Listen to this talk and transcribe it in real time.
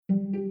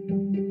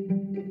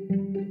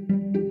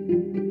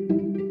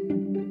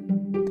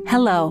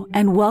Hello,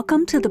 and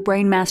welcome to the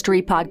Brain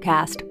Mastery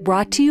Podcast,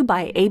 brought to you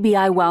by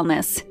ABI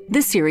Wellness.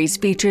 This series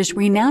features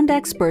renowned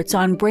experts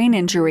on brain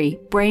injury,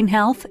 brain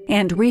health,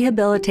 and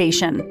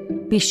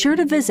rehabilitation. Be sure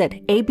to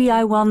visit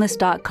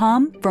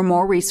abiwellness.com for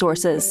more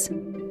resources.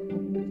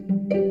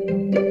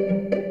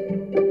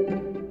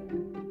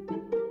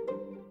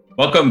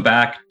 Welcome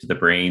back to the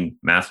Brain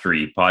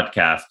Mastery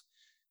Podcast.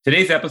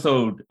 Today's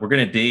episode, we're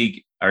going to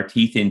dig our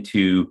teeth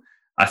into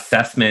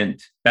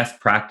assessment, best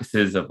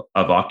practices of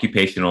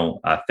occupational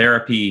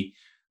therapy,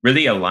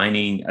 really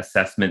aligning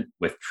assessment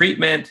with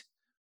treatment.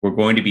 We're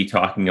going to be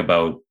talking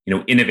about,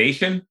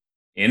 innovation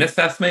in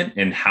assessment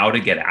and how to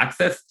get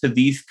access to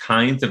these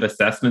kinds of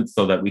assessments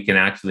so that we can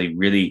actually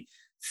really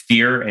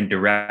steer and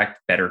direct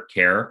better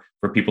care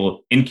for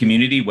people in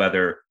community,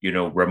 whether,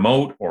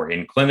 remote or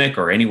in clinic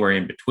or anywhere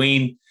in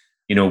between.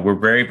 We're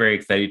very, very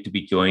excited to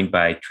be joined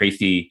by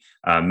Tracy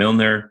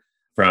Milner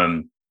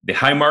from the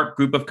Highmark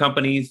Group of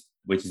companies,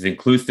 which is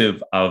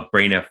inclusive of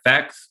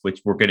BrainFX,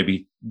 which we're going to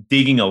be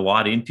digging a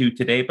lot into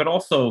today, but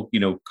also,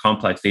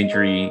 complex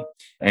injury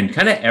and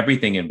kind of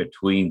everything in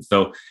between.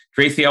 So,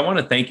 Tracy, I want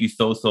to thank you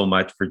so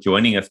much for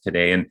joining us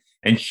today and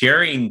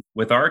sharing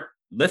with our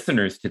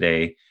listeners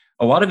today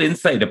a lot of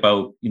insight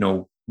about,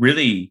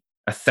 really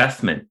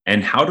assessment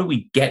and how do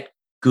we get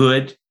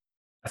good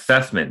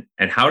assessment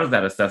and how does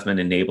that assessment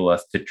enable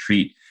us to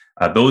treat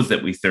those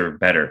that we serve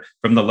better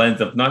from the lens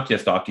of not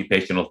just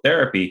occupational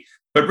therapy,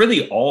 but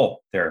really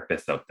all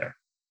therapists out there.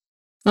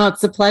 Well,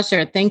 it's a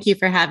pleasure. Thank you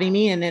for having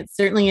me. And it's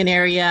certainly an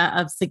area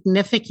of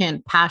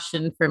significant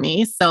passion for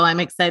me. So I'm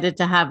excited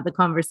to have the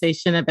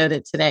conversation about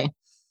it today.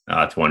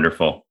 That's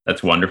wonderful.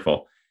 That's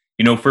wonderful.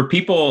 For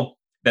people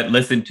that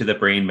listen to the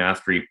Brain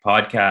Mastery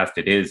Podcast,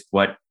 it is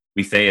what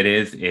we say it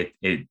is.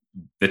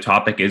 The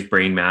topic is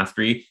brain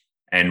mastery.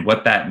 And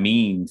what that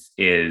means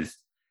is,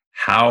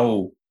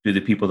 how do the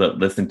people that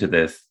listen to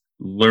this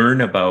learn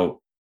about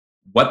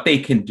what they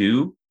can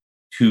do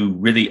to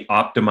really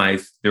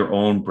optimize their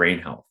own brain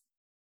health,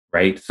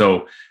 right?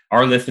 So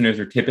our listeners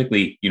are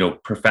typically,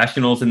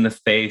 professionals in the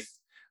space,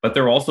 but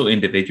they're also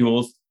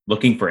individuals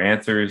looking for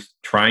answers,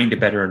 trying to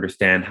better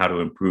understand how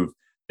to improve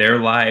their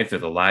lives or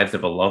the lives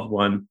of a loved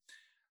one.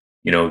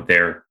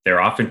 They're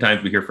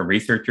oftentimes, we hear from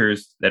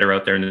researchers that are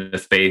out there in the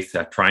space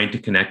trying to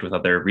connect with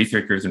other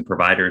researchers and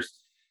providers.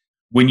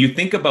 When you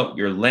think about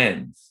your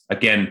lens,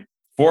 again,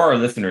 for our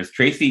listeners,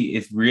 Tracy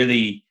is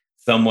really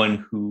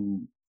someone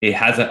who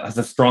has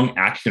a strong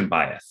action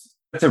bias.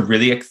 That's a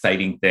really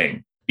exciting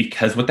thing,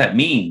 because what that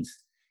means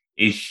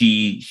is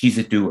she's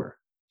a doer.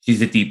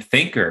 She's a deep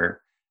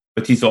thinker,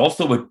 but she's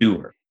also a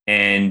doer.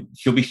 And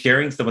she'll be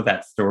sharing some of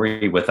that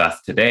story with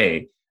us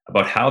today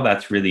about how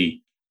that's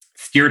really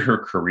steered her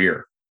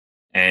career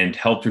and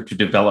helped her to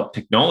develop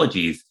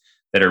technologies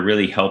that are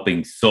really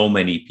helping so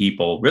many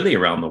people really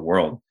around the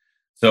world.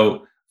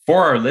 So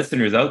for our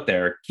listeners out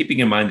there, keeping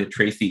in mind that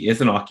Tracy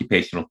is an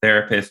occupational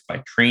therapist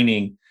by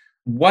training,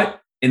 what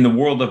in the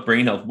world of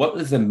brain health, what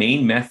was the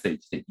main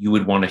message that you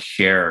would want to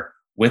share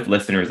with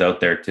listeners out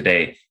there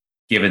today,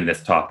 given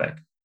this topic?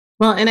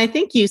 Well, and I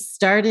think you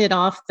started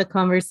off the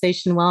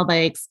conversation well by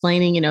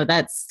explaining,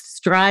 that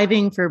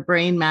striving for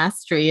brain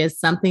mastery is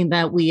something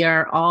that we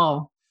are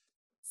all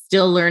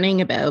still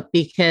learning about,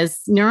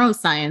 because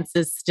neuroscience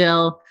is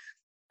still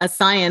a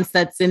science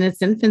that's in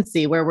its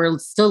infancy, where we're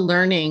still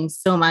learning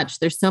so much.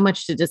 There's so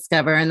much to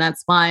discover. And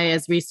that's why,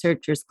 as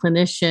researchers,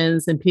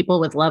 clinicians, and people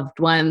with loved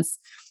ones,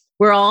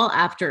 we're all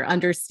after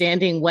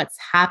understanding what's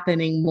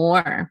happening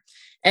more.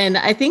 And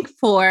I think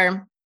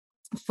for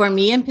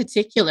me in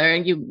particular,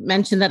 you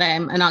mentioned that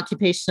I'm an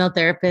occupational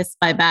therapist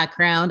by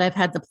background. I've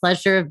had the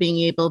pleasure of being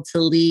able to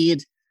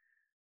lead,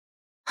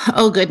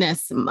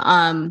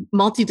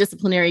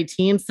 multidisciplinary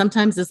teams,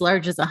 sometimes as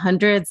large as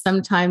 100,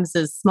 sometimes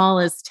as small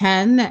as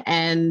 10,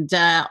 and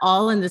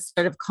all in this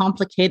sort of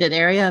complicated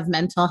area of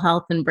mental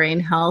health and brain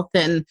health.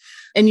 And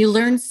you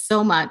learn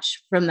so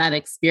much from that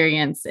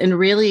experience. And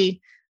really,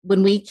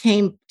 when we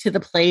came to the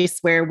place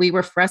where we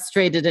were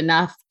frustrated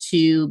enough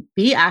to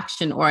be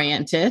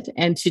action-oriented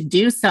and to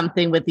do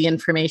something with the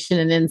information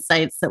and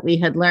insights that we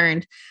had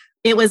learned,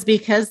 it was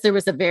because there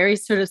was a very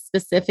sort of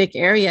specific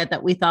area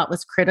that we thought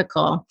was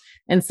critical.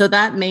 And so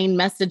that main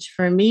message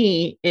for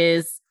me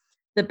is,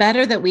 the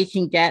better that we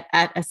can get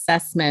at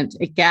assessment,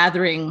 at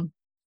gathering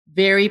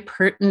very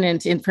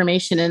pertinent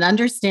information, and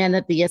understand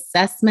that the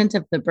assessment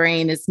of the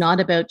brain is not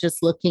about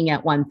just looking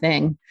at one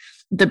thing.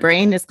 The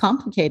brain is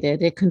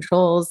complicated. It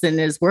controls and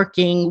is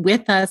working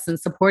with us and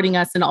supporting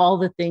us in all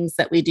the things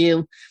that we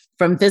do,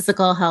 from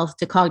physical health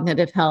to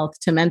cognitive health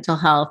to mental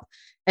health.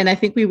 And I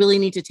think we really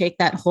need to take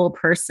that whole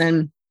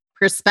person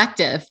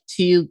perspective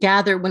to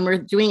gather. When we're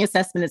doing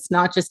assessment, it's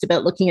not just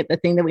about looking at the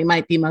thing that we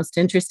might be most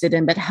interested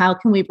in, but how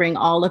can we bring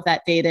all of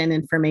that data and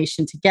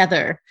information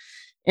together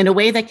in a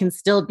way that can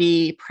still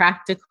be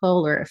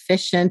practical or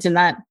efficient. And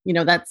that,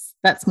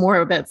 that's more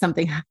about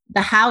something.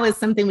 The how is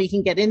something we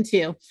can get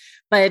into,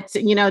 but,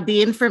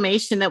 the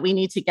information that we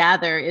need to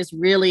gather is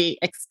really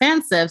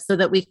expansive so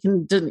that we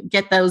can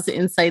get those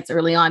insights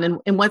early on.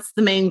 And what's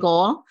the main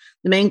goal?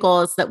 The main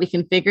goal is that we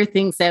can figure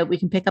things out. We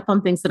can pick up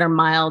on things that are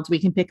mild. We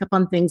can pick up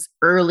on things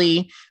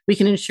early. We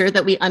can ensure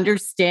that we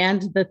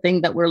understand the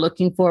thing that we're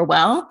looking for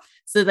well,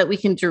 so that we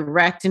can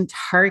direct and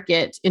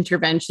target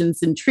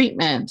interventions and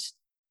treatment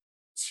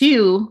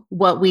to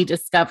what we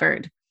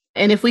discovered.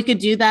 And if we could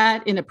do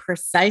that in a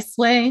precise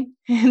way,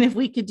 and if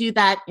we could do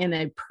that in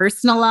a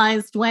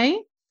personalized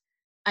way,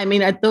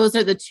 those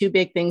are the two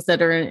big things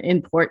that are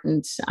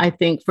important, I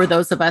think, for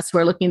those of us who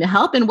are looking to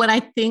help, and what I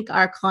think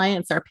our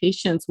clients, our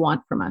patients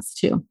want from us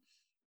too.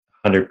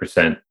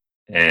 100%.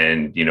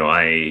 And,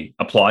 I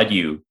applaud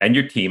you and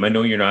your team. I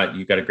know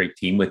you've got a great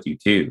team with you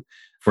too,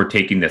 for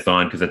taking this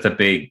on, because that's a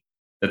big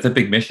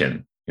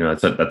mission.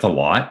 That's a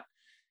lot.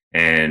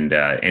 And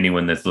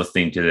anyone that's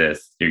listening to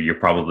this, you're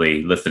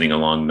probably listening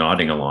along,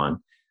 nodding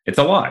along. It's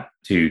a lot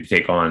to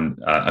take on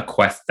a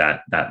quest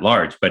that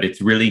large, but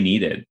it's really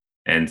needed,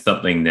 and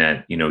something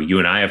that you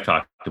and I have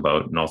talked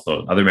about, and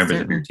also other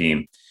members of your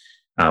team.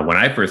 When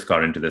I first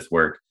got into this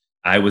work,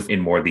 I was in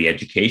more the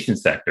education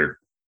sector,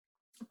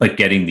 but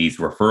getting these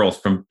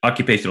referrals from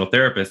occupational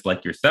therapists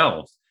like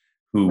yourselves,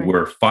 who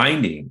were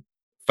fighting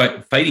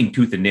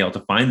tooth and nail to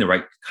find the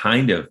right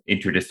kind of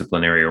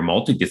interdisciplinary or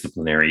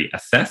multidisciplinary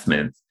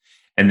assessments.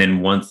 And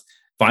then once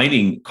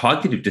finding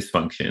cognitive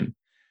dysfunction,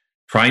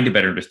 trying to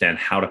better understand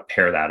how to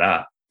pair that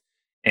up.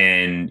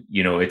 And,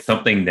 it's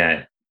something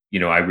that,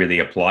 I really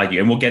applaud you.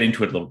 And we'll get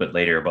into it a little bit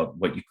later about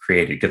what you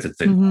created, because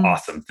it's an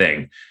awesome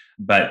thing.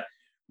 But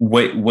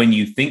when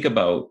you think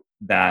about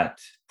that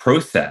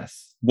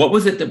process, what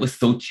was it that was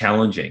so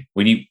challenging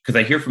because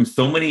I hear from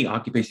so many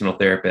occupational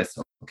therapists,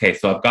 okay,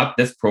 so I've got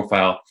this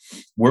profile,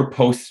 we're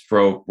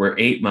post-stroke, we're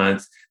 8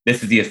 months,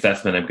 this is the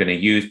assessment I'm going to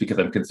use because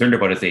I'm concerned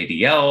about his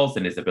ADLs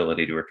and his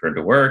ability to return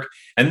to work.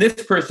 And this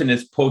person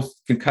is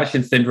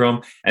post-concussion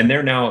syndrome, and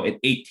they're now at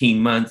 18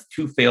 months,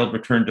 2 failed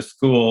return to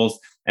schools,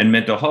 and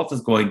mental health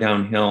is going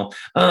downhill.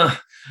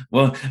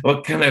 Well,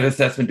 what kind of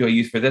assessment do I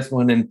use for this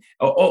one? And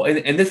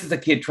and this is a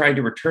kid trying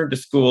to return to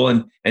school,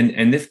 and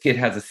this kid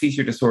has a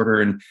seizure disorder.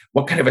 And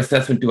what kind of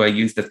assessment do I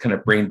use that's kind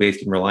of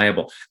brain-based and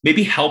reliable?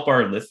 Maybe help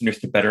our listeners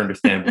to better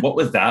understand what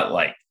was that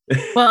like?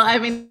 Well, I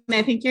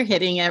think you're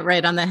hitting it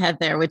right on the head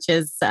there, which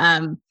is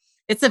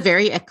it's a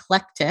very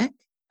eclectic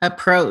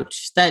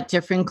approach that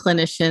different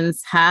clinicians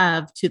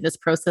have to this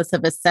process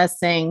of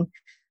assessing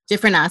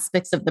different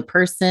aspects of the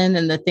person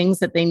and the things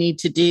that they need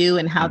to do,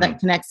 and how that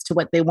connects to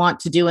what they want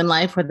to do in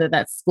life, whether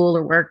that's school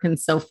or work and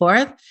so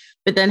forth.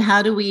 But then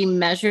how do we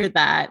measure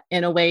that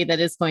in a way that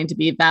is going to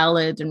be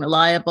valid and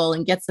reliable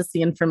and gets us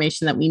the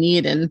information that we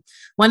need? And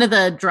one of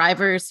the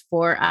drivers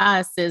for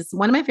us is,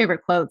 one of my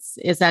favorite quotes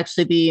is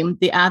actually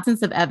the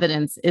absence of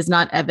evidence is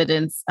not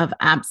evidence of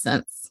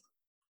absence.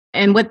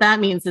 And what that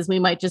means is we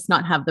might just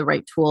not have the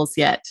right tools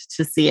yet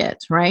to see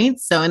it, right?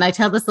 So, and I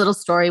tell this little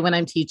story when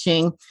I'm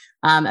teaching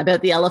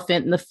about the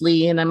elephant and the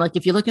flea. And I'm like,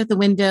 if you look out the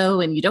window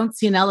and you don't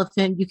see an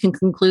elephant, you can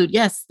conclude,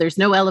 yes, there's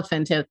no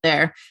elephant out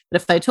there.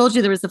 But if I told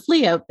you there was a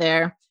flea out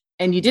there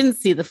and you didn't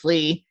see the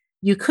flea,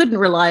 you couldn't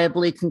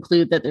reliably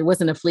conclude that there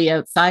wasn't a flea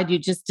outside. You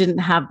just didn't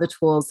have the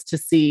tools to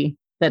see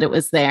that it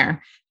was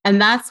there. And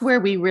that's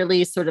where we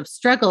really sort of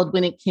struggled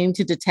when it came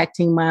to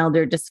detecting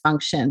milder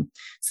dysfunction.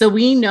 So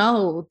we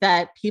know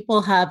that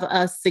people have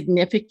a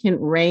significant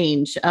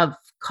range of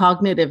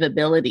cognitive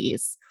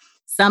abilities.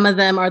 Some of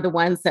them are the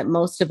ones that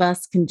most of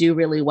us can do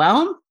really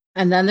well.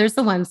 And then there's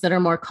the ones that are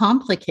more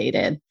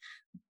complicated.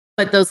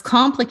 But those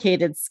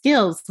complicated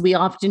skills we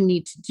often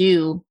need to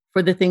do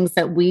for the things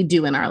that we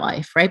do in our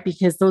life, right?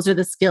 Because those are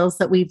the skills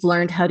that we've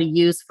learned how to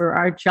use for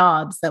our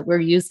jobs, that we're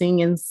using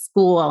in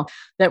school,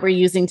 that we're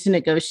using to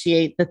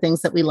negotiate the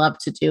things that we love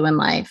to do in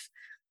life.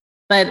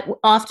 But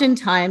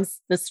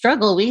oftentimes the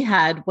struggle we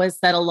had was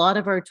that a lot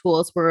of our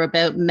tools were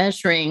about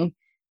measuring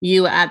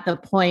you at the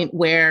point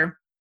where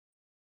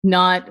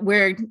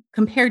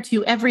compared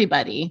to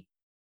everybody,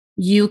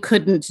 you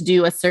couldn't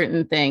do a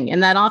certain thing.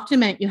 And that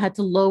often meant you had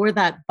to lower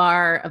that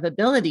bar of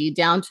ability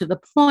down to the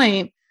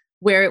point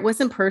where it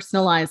wasn't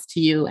personalized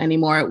to you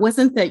anymore. It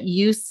wasn't that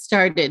you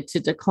started to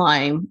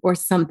decline or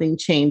something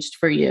changed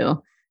for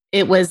you.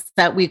 It was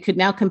that we could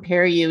now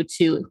compare you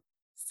to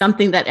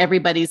something that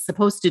everybody's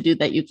supposed to do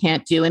that you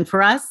can't do. And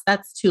for us,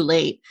 that's too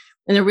late.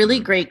 And a really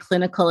great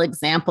clinical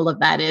example of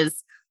that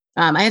is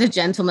I had a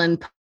gentleman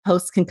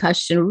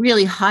post-concussion,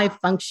 really high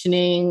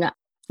functioning,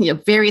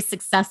 very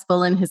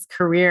successful in his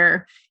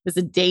career. He was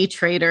a day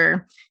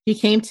trader. He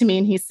came to me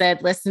and he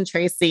said, listen,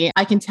 Tracy,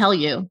 I can tell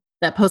you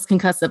that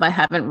post-concussive, I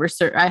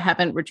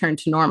haven't returned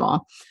to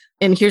normal.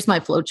 And here's my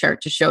flow chart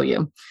to show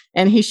you.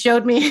 And he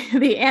showed me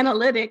the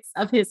analytics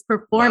of his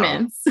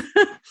performance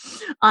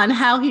on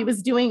how he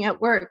was doing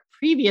at work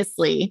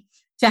previously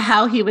to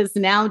how he was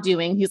now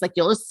doing. He's like,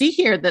 you'll see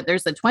here that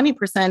there's a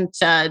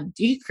 20%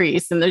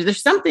 decrease. And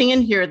there's something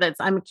in here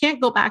I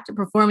can't go back to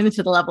performing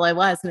to the level I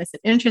was. And I said,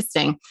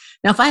 interesting.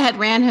 Now, if I had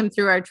ran him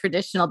through our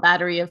traditional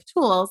battery of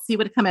tools, he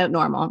would have come out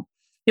normal.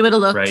 He would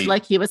have looked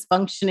like he was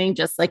functioning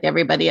just like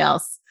everybody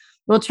else.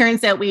 Well, it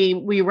turns out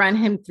we run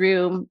him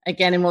through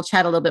again, and we'll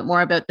chat a little bit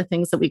more about the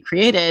things that we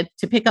created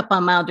to pick up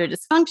on milder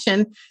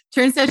dysfunction.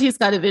 Turns out he's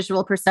got a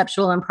visual,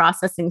 perceptual, and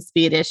processing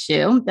speed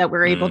issue that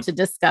we're able to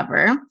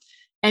discover.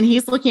 And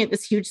he's looking at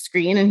this huge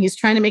screen and he's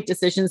trying to make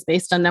decisions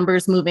based on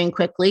numbers moving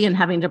quickly and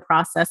having to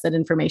process that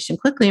information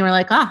quickly. And we're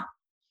like,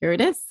 here it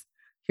is.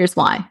 Here's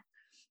why.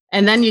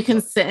 And then you can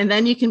sit and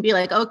then you can be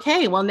like,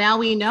 okay, well, now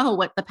we know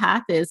what the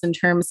path is in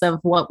terms of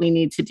what we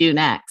need to do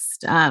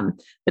next. But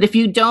if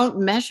you don't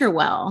measure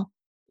well,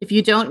 if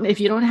you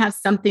don't have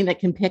something that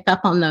can pick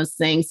up on those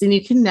things, then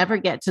you can never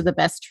get to the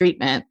best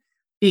treatment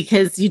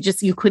because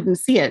you couldn't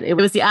see it. It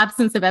was the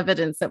absence of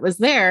evidence that was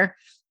there,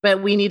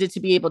 but we needed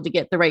to be able to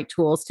get the right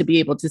tools to be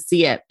able to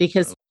see it,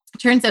 because it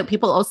turns out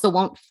people also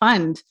won't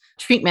fund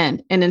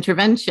treatment and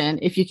intervention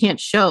if you can't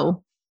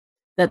show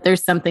that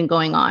there's something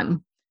going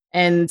on.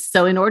 And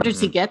so in order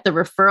to get the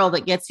referral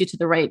that gets you to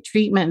the right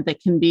treatment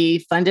that can be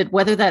funded,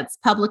 whether that's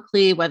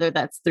publicly, whether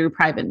that's through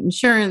private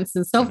insurance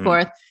and so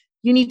forth,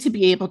 you need to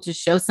be able to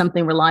show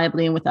something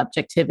reliably and with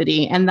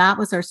objectivity. And that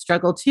was our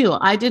struggle too.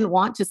 I didn't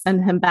want to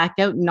send him back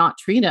out and not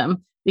treat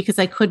him because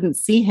I couldn't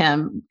see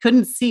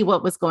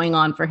what was going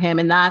on for him.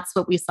 And that's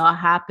what we saw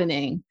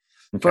happening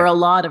for a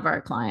lot of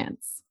our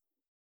clients.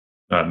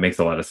 It makes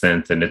a lot of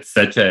sense. And it's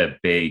such a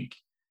big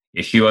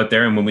issue out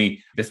there. And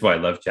this is why I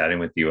love chatting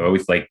with you. I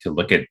always like to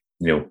look at,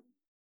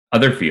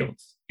 other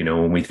fields,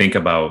 when we think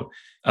about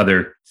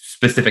other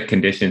specific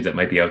conditions that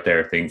might be out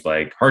there, things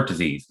like heart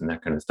disease and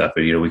that kind of stuff.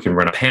 We can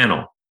run a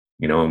panel,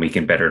 and we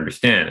can better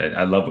understand.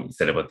 I love what you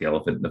said about the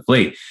elephant in the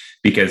flea,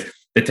 because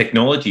the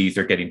technologies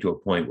are getting to a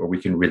point where we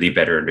can really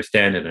better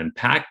understand and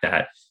unpack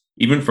that,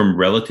 even from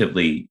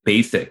relatively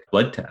basic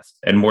blood tests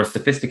and more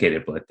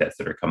sophisticated blood tests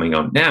that are coming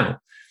out now.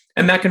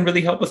 And that can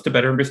really help us to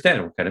better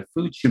understand what kind of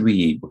food should we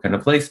eat, what kind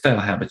of lifestyle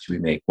habits should we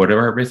make, what are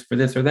our risks for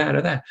this or that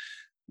or that.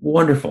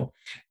 Wonderful.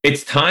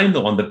 It's time,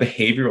 though, on the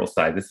behavioral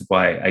side. This is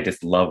why I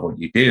just love what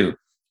you do.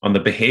 On the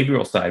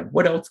behavioral side,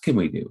 what else can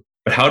we do?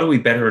 But how do we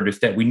better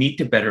understand? We need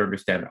to better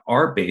understand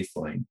our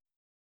baseline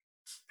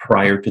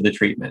prior to the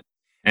treatment.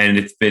 And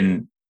it's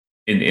been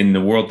in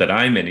the world that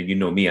I'm in,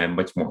 and me, I'm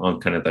much more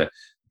on kind of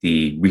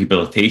the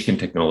rehabilitation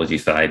technology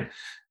side.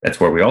 That's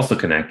where we also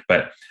connect.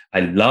 But I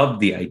love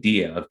the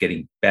idea of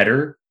getting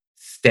better,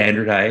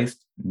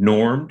 standardized,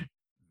 normed,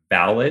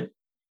 valid,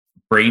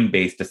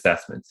 brain-based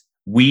assessments.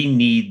 We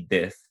need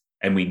this,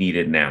 and we need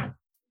it now.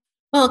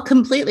 Well,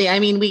 completely. I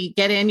mean, we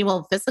get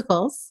annual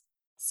physicals.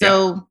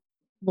 So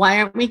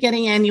why aren't we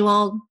getting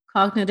annual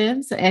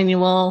cognitives,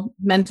 annual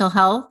mental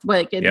health?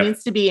 It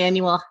needs to be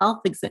annual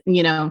health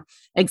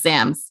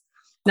exams,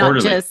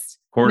 not just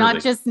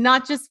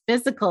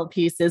physical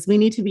pieces. We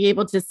need to be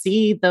able to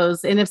see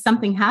those. And if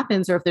something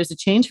happens or if there's a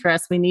change for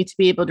us, we need to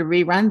be able to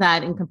rerun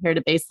that and compare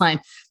to baseline.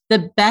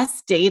 The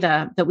best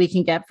data that we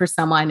can get for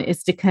someone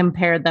is to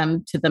compare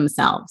them to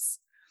themselves.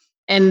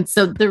 And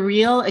so the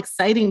real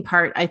exciting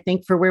part, I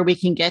think, for where we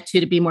can get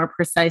to be more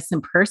precise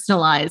and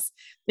personalized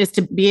is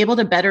to be able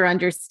to better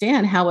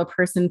understand how a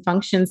person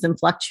functions and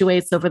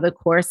fluctuates over the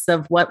course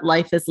of what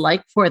life is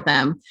like for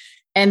them.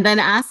 And then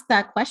ask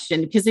that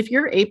question, because if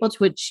you're able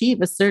to achieve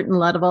a certain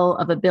level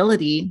of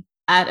ability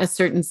at a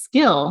certain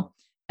skill,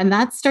 and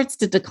that starts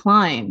to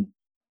decline,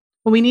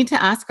 well, we need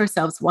to ask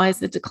ourselves, why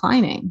is it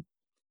declining?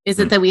 Is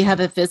it that we have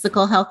a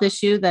physical health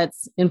issue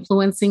that's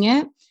influencing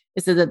it?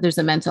 Is it that there's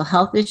a mental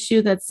health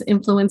issue that's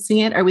influencing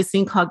it? Are we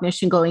seeing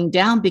cognition going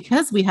down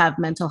because we have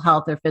mental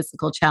health or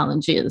physical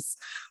challenges?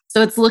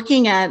 So it's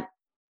looking at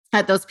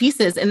those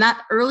pieces, and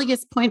that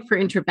earliest point for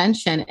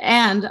intervention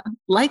and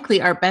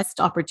likely our best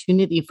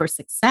opportunity for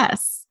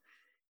success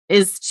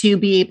is to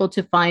be able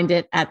to find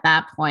it at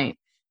that point.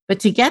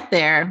 But to get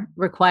there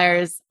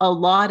requires a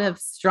lot of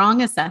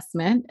strong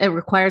assessment. It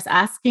requires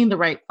asking the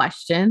right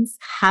questions,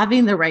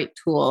 having the right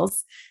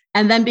tools,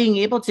 and then being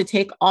able to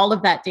take all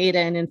of that data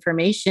and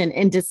information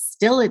and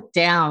distill it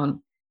down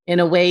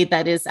in a way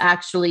that is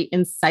actually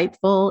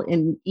insightful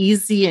and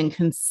easy and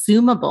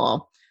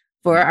consumable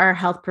for our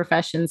health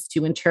professions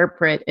to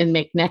interpret and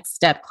make next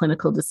step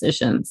clinical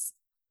decisions.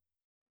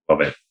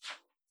 Love it.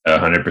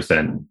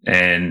 100%.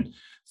 And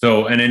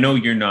I know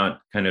you're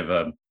not kind of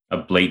a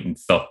blatant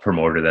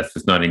self-promoter. That's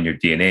just not in your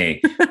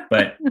DNA,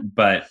 but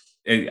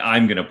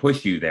I'm going to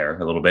push you there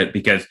a little bit,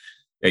 because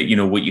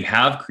what you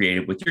have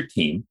created with your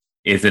team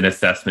is an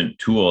assessment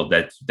tool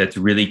that's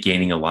really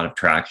gaining a lot of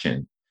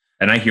traction.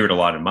 And I hear it a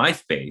lot in my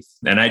space.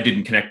 And I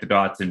didn't connect the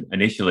dots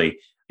initially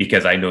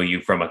because I know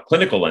you from a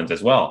clinical lens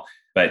as well.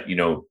 But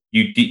you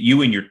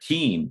and your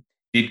team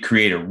did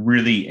create a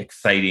really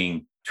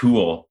exciting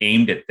tool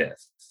aimed at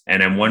this.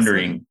 And I'm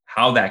wondering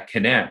how that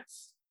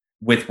connects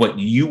with what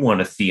you want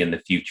to see in the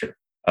future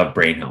of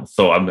brain health.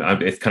 So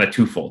it's kind of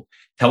twofold.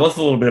 Tell us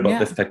a little bit about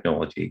this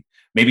technology.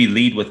 Maybe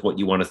lead with what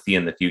you want to see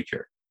in the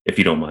future. if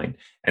you don't mind.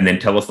 And then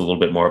tell us a little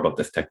bit more about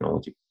this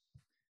technology.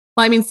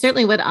 Well, I mean,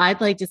 certainly what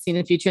I'd like to see in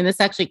the future, and this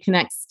actually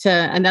connects to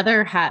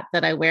another hat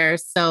that I wear.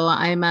 So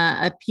I'm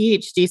a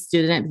PhD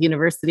student at the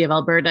University of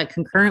Alberta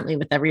concurrently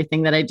with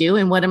everything that I do.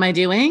 And what am I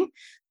doing?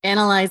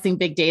 Analyzing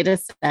big data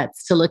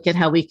sets to look at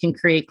how we can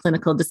create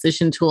clinical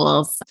decision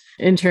tools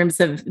in terms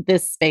of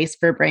this space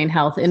for brain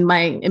health. And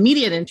my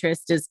immediate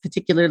interest is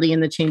particularly in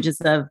the changes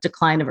of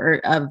decline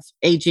of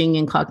aging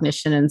and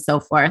cognition and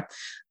so forth.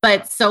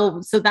 But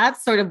so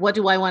that's sort of what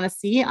do I want to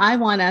see? I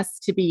want us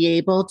to be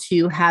able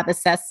to have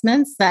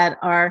assessments that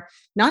are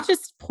not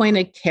just point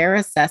of care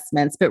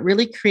assessments, but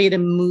really create a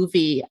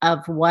movie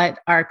of what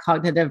our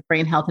cognitive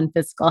brain health and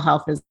physical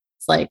health is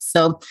like.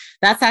 So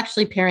that's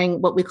actually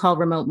pairing what we call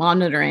remote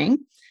monitoring.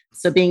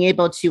 So being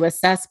able to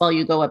assess while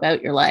you go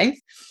about your life.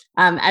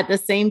 At the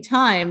same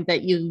time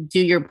that you do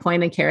your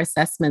point of care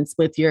assessments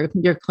with your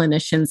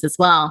clinicians as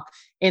well.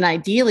 And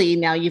ideally,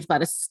 now you've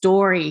got a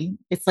story.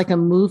 It's like a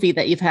movie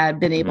that you've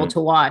been able to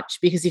watch,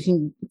 because you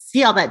can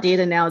see all that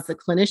data now as a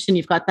clinician.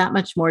 You've got that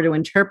much more to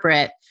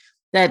interpret,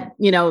 that,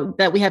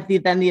 that we have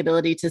then the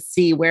ability to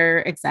see where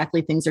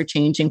exactly things are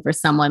changing for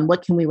someone.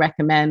 What can we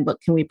recommend?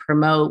 What can we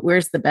promote?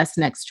 Where's the best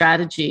next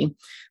strategy?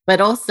 But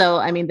also,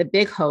 I mean, the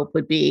big hope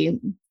would be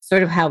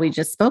sort of how we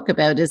just spoke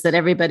about, is that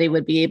everybody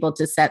would be able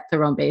to set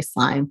their own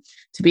baseline,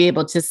 to be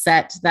able to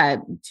set that,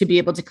 to be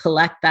able to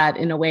collect that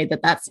in a way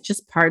that that's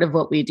just part of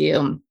what we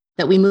do,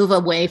 that we move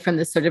away from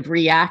this sort of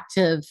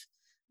reactive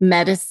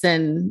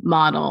medicine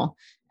model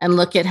and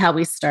look at how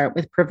we start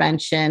with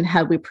prevention,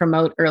 how we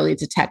promote early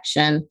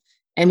detection.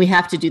 And we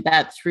have to do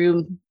that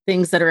through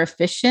things that are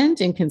efficient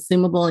and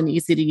consumable and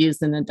easy to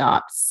use and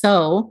adopt.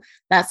 So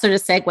that sort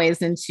of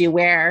segues into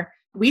where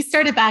we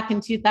started back in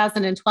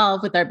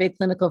 2012 with our big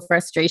clinical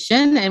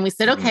frustration. And we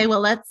said, okay, well,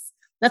 let's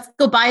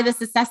go buy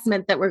this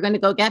assessment that we're going to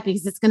go get,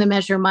 because it's going to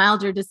measure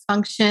milder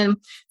dysfunction.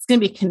 It's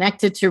going to be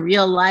connected to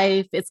real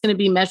life. It's going to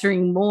be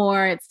measuring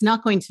more. It's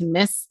not going to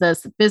miss the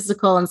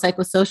physical and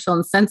psychosocial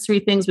and sensory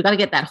things. We got to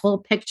get that whole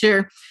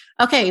picture.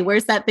 Okay,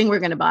 where's that thing we're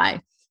going to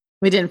buy?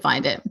 We didn't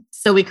find it.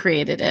 So we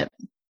created it.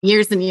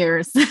 Years and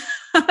years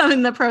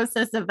in the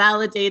process of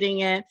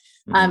validating it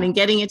and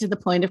getting it to the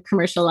point of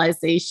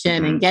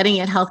commercialization and getting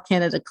it Health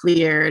Canada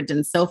cleared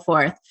and so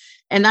forth.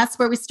 And that's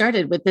where we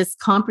started with this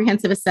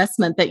comprehensive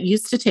assessment that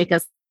used to take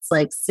us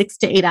like 6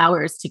 to 8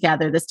 hours to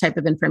gather this type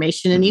of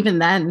information. And even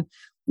then,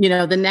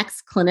 the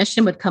next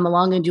clinician would come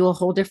along and do a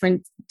whole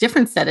different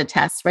set of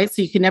tests, right?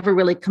 So you can never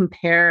really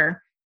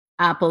compare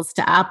apples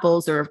to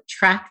apples or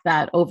track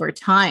that over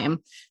time.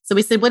 So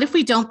we said, what if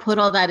we don't put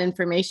all that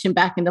information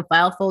back into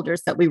file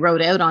folders that we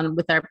wrote out on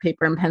with our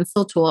paper and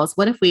pencil tools?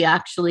 What if we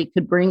actually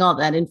could bring all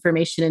that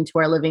information into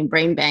our living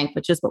brain bank,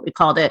 which is what we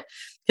called it?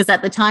 Because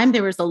at the time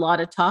there was a lot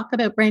of talk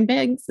about brain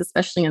banks,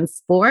 especially in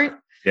sport.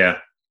 Yeah.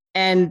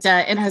 And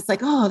I was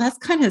like, oh, that's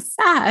kind of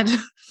sad.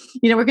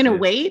 We're going to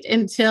wait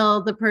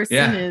until the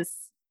person is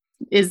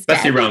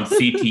especially dead. Around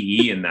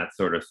CTE and that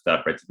sort of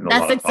stuff. Right?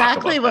 That's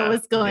exactly what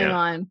was going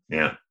on.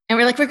 Yeah. And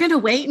we're like, we're going to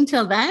wait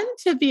until then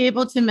to be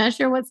able to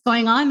measure what's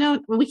going on.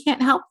 No, we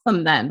can't help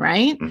them then,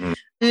 right? And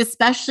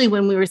especially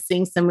when we were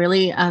seeing some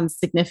really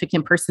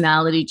significant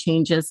personality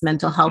changes,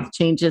 mental health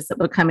changes that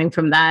were coming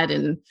from that.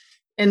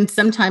 And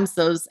sometimes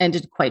those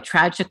ended quite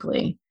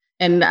tragically.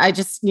 And I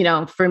just,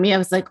 for me, I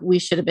was like, we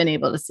should have been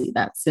able to see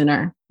that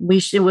sooner. We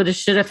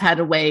should have had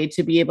a way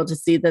to be able to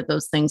see that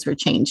those things were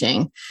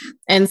changing.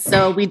 And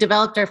so we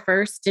developed our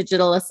first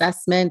digital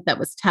assessment that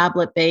was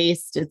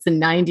tablet-based. It's a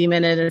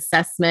 90-minute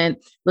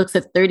assessment, looks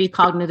at 30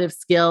 cognitive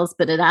skills,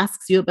 but it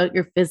asks you about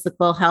your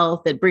physical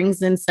health. It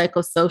brings in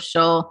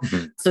psychosocial.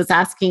 So it's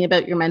asking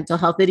about your mental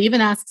health. It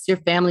even asks your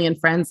family and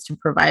friends to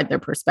provide their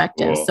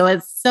perspective. Whoa. So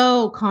it's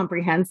so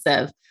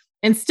comprehensive.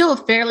 And still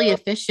fairly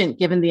efficient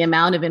given the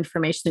amount of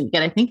information that you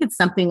get. I think it's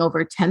something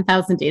over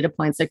 10,000 data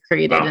points are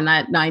created in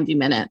that 90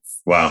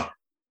 minutes. Wow.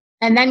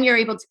 And then you're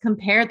able to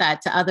compare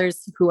that to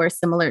others who are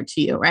similar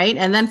to you, right?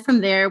 And then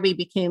from there, we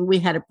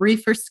had a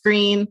briefer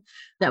screen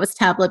that was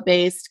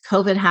tablet-based.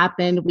 COVID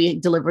happened. We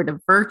delivered a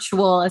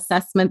virtual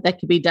assessment that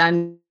could be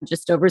done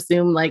just over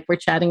Zoom, like we're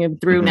chatting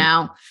through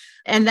now.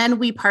 And then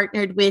we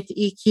partnered with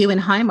EQ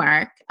and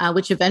Highmark,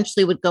 which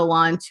eventually would go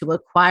on to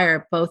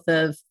acquire both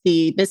of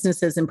the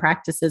businesses and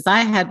practices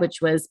I had,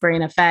 which was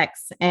Brain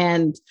Effects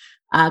and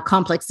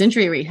Complex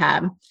Injury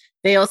Rehab.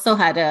 They also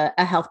had a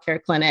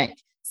healthcare clinic.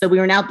 So we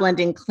were now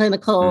blending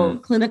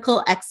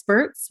clinical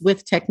experts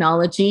with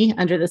technology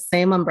under the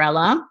same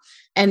umbrella.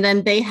 And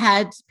then they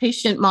had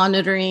patient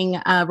monitoring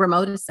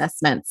remote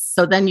assessments.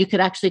 So then you could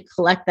actually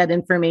collect that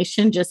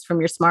information just from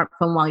your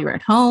smartphone while you're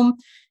at home.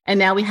 And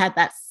now we had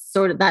that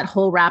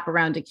whole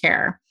wraparound of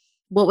care.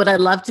 What would I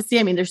love to see?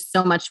 I mean, there's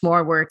so much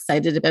more we're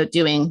excited about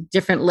doing,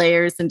 different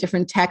layers and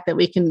different tech that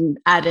we can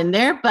add in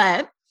there.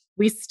 But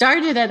we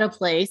started at a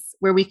place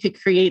where we could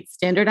create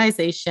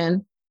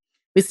standardization.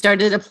 We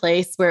started at a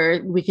place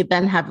where we could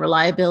then have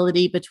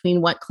reliability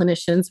between what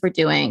clinicians were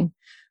doing,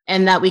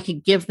 and that we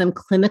could give them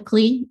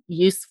clinically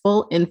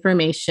useful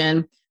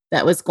information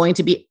that was going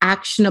to be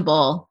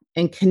actionable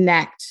and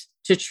connect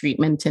to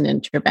treatment and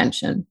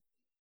intervention.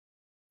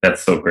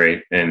 That's so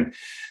great. And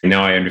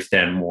now I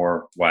understand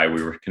more why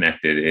we were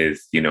connected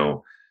is,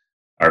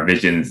 our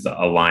visions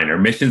align. Our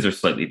missions are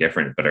slightly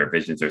different, but our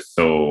visions are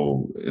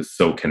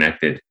so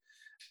connected.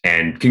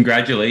 And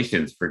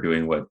congratulations for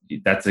doing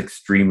that's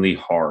extremely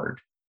hard.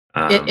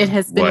 It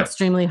has been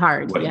extremely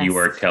hard. What yes. you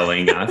are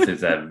telling us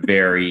is a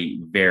very,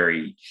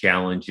 very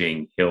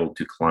challenging hill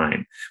to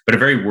climb, but a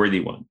very worthy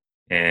one.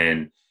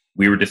 And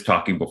we were just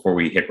talking before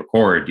we hit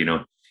record,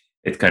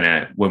 it's kind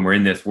of when we're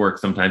in this work,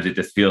 sometimes it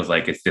just feels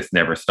like it's just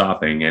never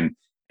stopping.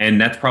 And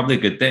that's probably a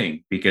good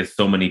thing because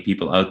so many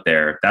people out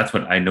there, that's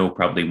what I know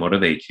probably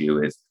motivates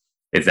you is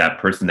that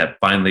person that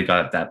finally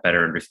got that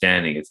better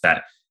understanding. It's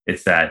that,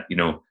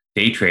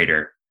 day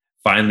trader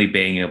finally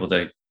being able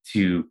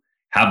to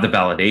have the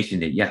validation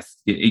that yes,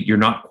 you're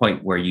not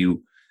quite where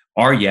you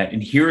are yet.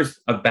 And here's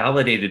a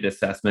validated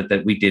assessment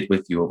that we did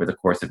with you over the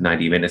course of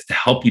 90 minutes to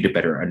help you to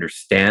better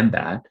understand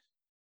that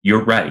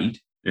you're right.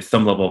 There's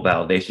some level of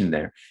validation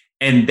there.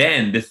 And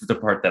then this is the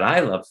part that I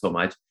love so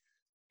much,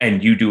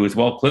 and you do as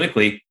well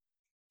clinically,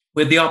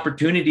 with the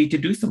opportunity to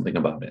do something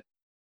about it.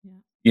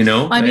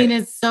 Yeah. I mean,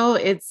 it's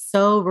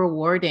so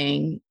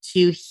rewarding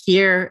to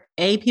hear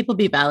people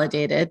be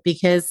validated,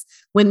 because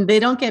when they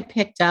don't get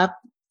picked up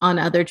on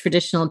other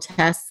traditional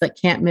tests that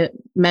can't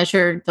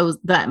measure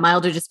that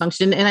milder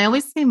dysfunction. And I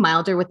always say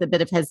milder with a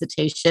bit of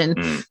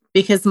hesitation,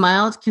 because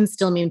mild can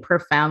still mean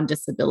profound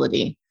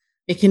disability.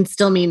 It can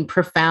still mean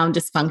profound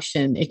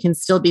dysfunction. It can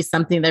still be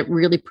something that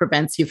really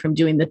prevents you from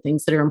doing the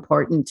things that are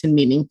important and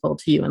meaningful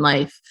to you in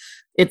life.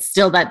 It's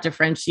still that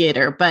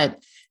differentiator.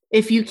 But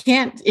if you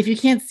can't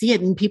see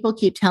it and people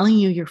keep telling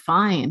you you're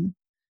fine,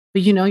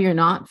 but you're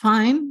not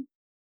fine.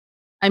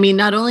 I mean,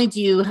 not only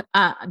do you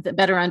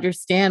better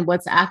understand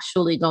what's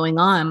actually going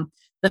on,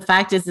 the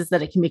fact is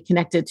that it can be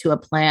connected to a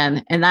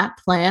plan. And that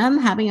plan,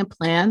 having a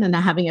plan and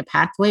having a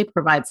pathway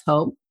provides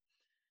hope.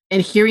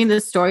 And hearing the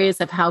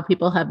stories of how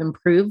people have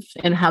improved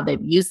and how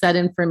they've used that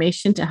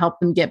information to help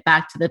them get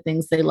back to the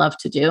things they love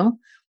to do.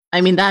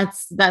 I mean,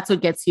 that's what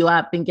gets you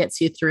up and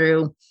gets you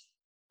through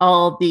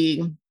all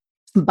the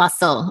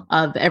bustle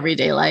of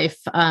everyday life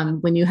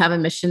when you have a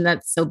mission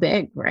that's so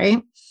big,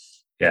 right?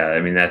 Yeah,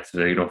 I mean, that's,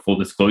 full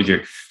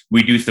disclosure.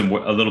 We do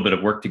a little bit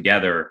of work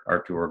together,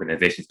 our two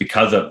organizations,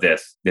 because of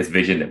this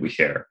vision that we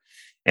share.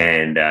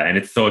 And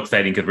it's so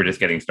exciting because we're just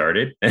getting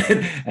started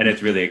and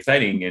it's really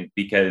exciting. And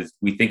because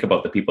we think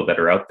about the people that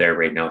are out there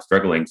right now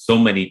struggling, so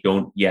many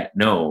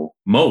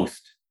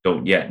most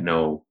don't yet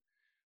know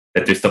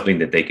that there's something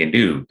that they can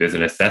do. There's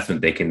an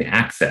assessment they can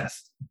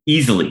access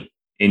easily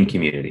in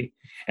community.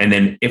 And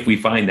then if we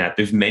find that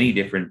there's many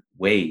different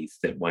ways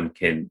that one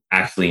can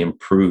actually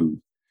improve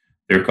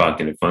their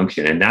cognitive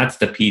function. And that's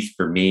the piece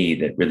for me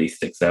that really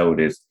sticks out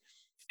is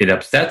it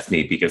upsets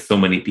me because so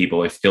many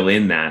people are still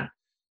in that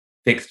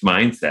fixed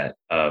mindset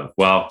of,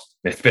 well,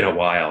 it's been a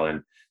while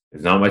and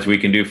there's not much we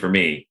can do for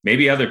me.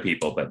 Maybe other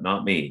people, but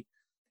not me.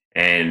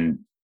 And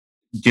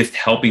just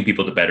helping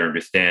people to better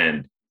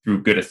understand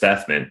through good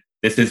assessment,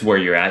 this is where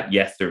you're at.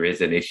 Yes, there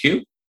is an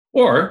issue.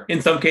 Or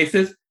in some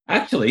cases,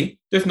 actually,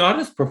 there's not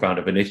as profound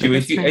of an issue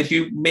as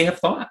you may have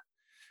thought.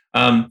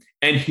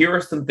 And here are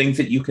some things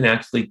that you can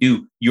actually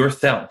do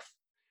yourself.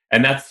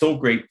 And that's so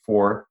great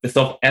for the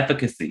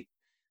self-efficacy,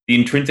 the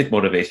intrinsic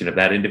motivation of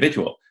that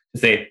individual to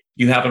say,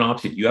 you have an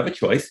option, you have a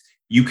choice,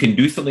 you can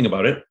do something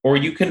about it, or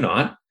you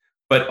cannot.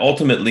 But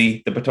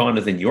ultimately, the baton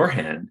is in your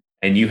hand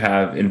and you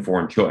have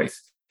informed choice.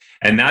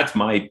 And that's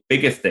my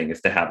biggest thing,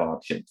 is to have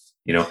options.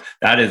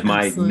 That is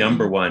my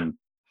number one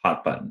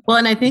hot button. Well,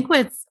 and I think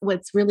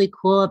what's really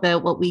cool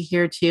about what we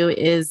hear too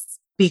is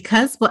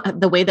because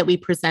the way that we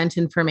present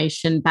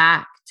information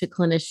back to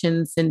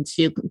clinicians and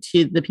to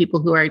the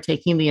people who are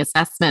taking the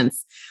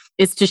assessments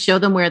is to show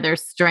them where their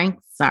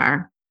strengths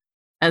are,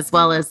 as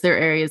well as their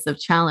areas of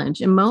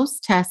challenge. And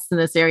most tests in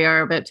this area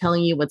are about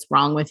telling you what's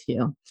wrong with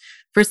you.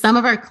 For some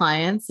of our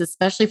clients,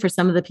 especially for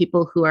some of the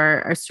people who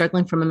are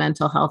struggling from a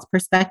mental health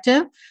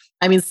perspective,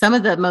 I mean, some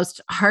of the most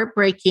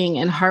heartbreaking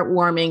and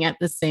heartwarming at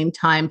the same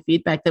time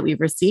feedback that we've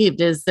received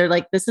is they're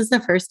like, this is the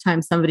first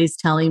time somebody's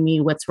telling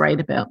me what's right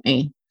about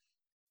me.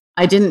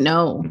 I didn't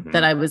know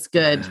that I was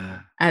good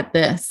at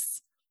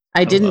this.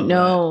 I didn't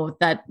know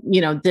that,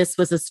 this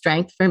was a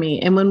strength for me.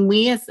 And when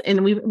we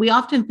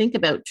often think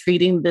about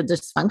treating the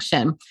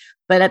dysfunction,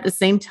 but at the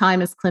same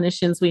time as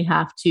clinicians, we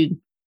have to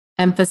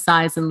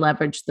emphasize and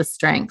leverage the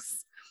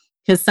strengths,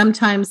 because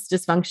sometimes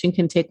dysfunction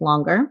can take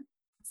longer.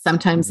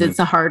 Sometimes it's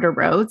a harder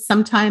road.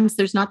 Sometimes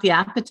there's not the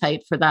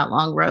appetite for that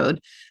long road.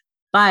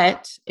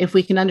 But if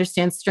we can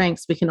understand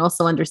strengths, we can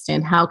also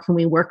understand how can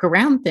we work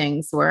around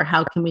things, or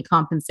how can we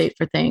compensate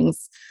for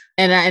things.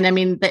 And I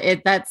mean,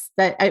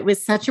 it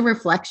was such a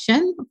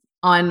reflection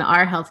on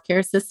our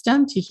healthcare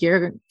system to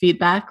hear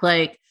feedback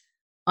like,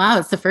 wow,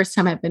 it's the first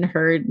time I've been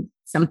heard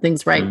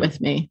something's right with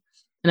me.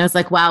 And I was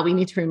like, wow, we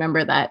need to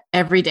remember that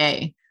every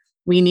day.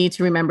 We need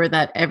to remember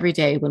that every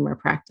day when we're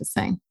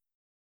practicing.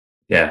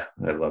 Yeah,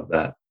 I love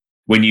that.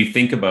 When you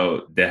think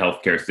about the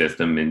healthcare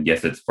system, and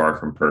yes, it's far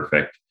from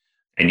perfect,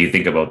 and you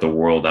think about the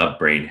world of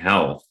brain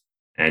health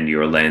and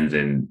your lens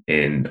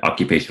in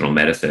occupational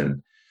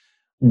medicine,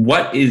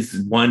 What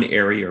is one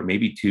area or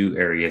maybe two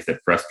areas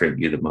that frustrate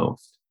you the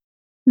most?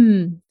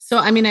 So,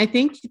 I mean, I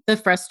think the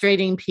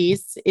frustrating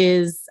piece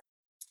is,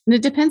 and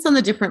it depends on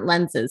the different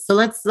lenses. So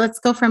let's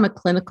go from a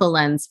clinical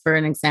lens for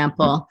an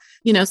example.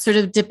 Sort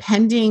of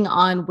depending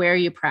on where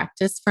you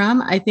practice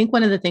from. I think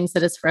one of the things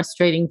that is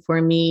frustrating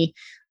for me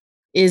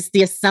is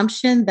the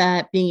assumption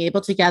that being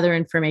able to gather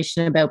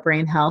information about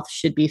brain health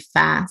should be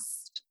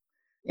fast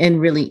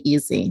and really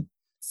easy.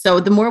 So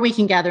the more we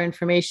can gather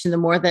information, the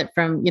more that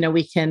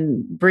we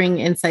can bring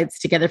insights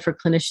together for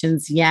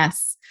clinicians,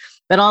 yes.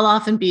 But I'll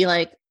often be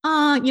like,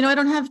 I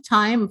don't have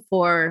time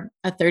for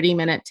a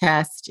 30-minute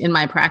test in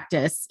my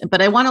practice,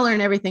 but I want to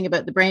learn everything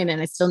about the brain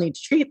and I still need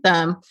to treat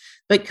them.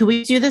 But could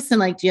we do this in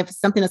do you have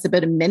something that's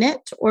about a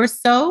minute or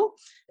so?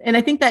 And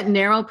I think that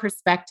narrow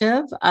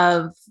perspective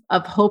of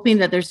hoping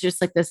that there's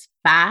just this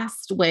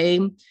fast way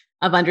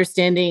of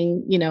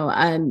understanding,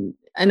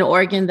 an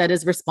organ that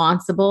is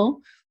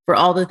responsible for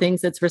all the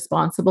things it's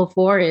responsible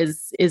for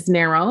is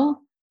narrow.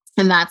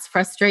 And that's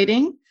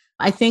frustrating.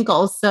 I think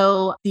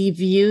also the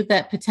view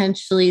that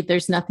potentially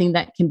there's nothing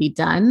that can be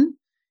done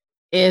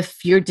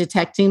if you're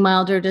detecting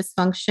milder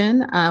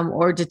dysfunction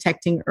or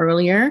detecting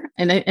earlier.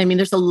 And I mean,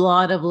 there's a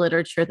lot of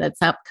literature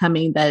that's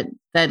upcoming that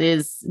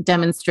is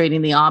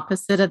demonstrating the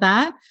opposite of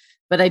that.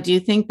 But I do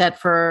think that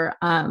for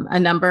a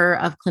number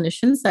of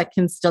clinicians that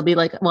can still be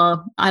like,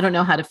 well, I don't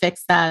know how to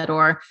fix that,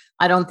 or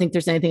I don't think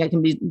there's anything that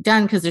can be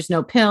done because there's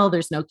no pill,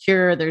 there's no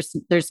cure,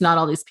 there's not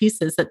all these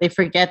pieces, that they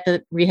forget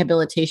that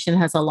rehabilitation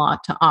has a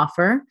lot to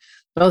offer,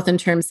 both in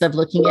terms of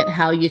looking at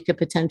how you could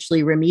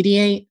potentially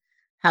remediate,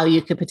 how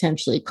you could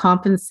potentially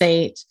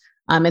compensate,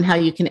 and how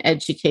you can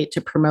educate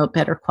to promote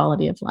better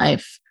quality of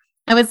life.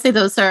 I would say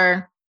those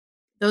are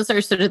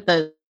sort of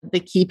the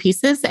key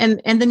pieces,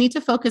 and the need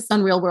to focus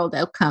on real world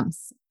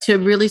outcomes to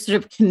really sort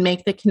of can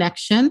make the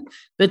connection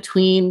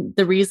between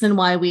the reason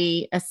why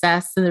we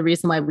assess and the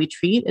reason why we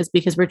treat is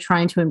because we're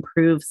trying to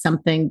improve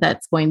something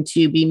that's going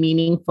to be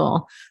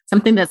meaningful,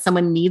 something that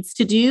someone needs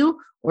to do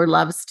or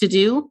loves to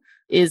do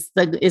is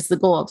the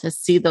goal, to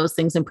see those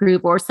things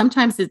improve. Or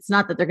sometimes it's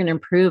not that they're going to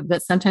improve,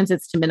 but sometimes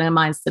it's to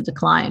minimize the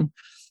decline,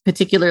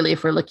 particularly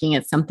if we're looking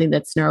at something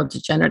that's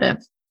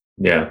neurodegenerative.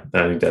 Yeah,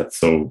 I think that's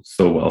so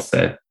well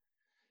said.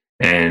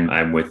 And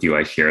I'm with you.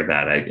 I share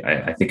that.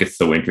 I think it's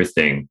so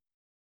interesting.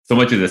 So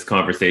much of this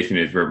conversation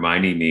is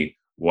reminding me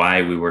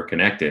why we were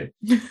connected,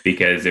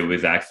 because it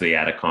was actually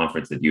at a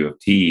conference at U of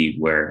T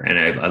and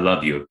I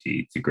love U of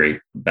T. It's a great,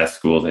 best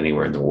schools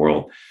anywhere in the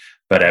world.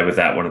 But I was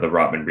at one of the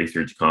Rotman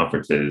Research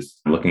conferences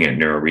looking at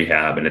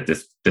neurorehab. And at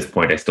this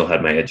point, I still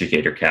had my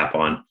educator cap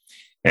on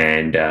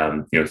and,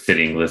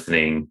 sitting,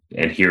 listening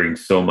and hearing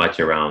so much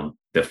around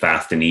the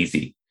fast and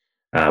easy.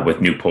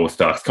 With new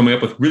postdocs coming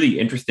up with really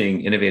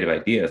interesting, innovative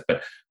ideas,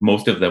 but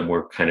most of them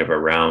were kind of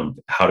around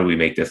how do we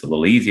make this a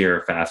little easier,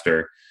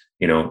 faster,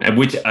 and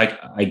which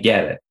I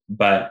get it.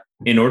 But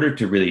in order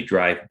to really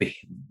drive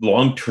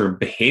long-term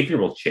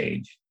behavioral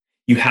change,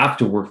 you have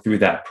to work through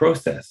that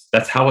process.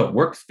 That's how it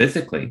works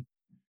physically.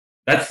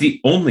 That's the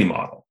only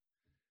model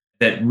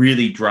that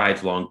really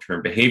drives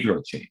long-term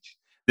behavioral change.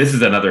 This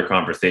is another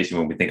conversation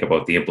when we think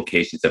about the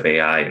implications of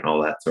AI and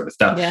all that sort of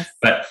stuff. Yes.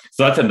 But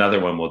so that's another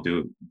one we'll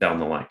do down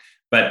the line.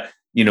 But,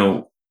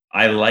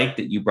 I like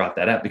that you brought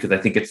that up because I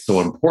think it's so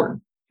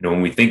important.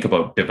 When we think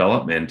about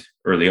development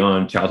early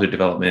on, childhood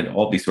development,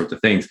 all these sorts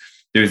of things,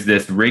 there's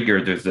this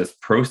rigor, there's this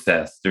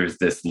process, there's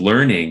this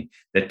learning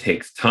that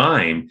takes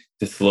time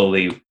to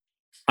slowly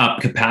up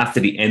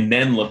capacity and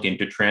then look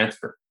into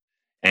transfer.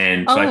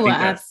 And so I think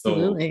that's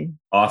absolutely so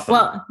awesome.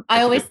 Well,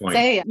 I always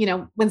say,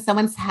 when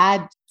someone's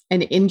had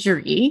an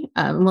injury,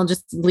 and we'll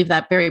just leave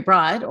that very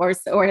broad, or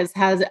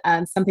has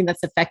something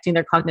that's affecting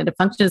their cognitive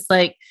function, it's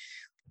like,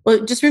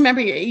 well, just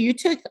remember, you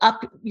took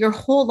up your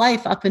whole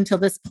life up until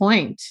this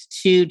point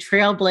to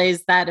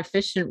trailblaze that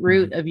efficient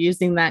route of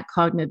using that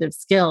cognitive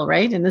skill,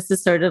 right? And this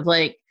is sort of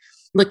like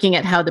looking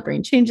at how the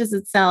brain changes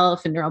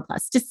itself and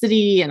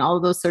neuroplasticity and all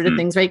of those sort of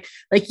things, right?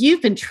 Like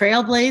you've been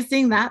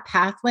trailblazing that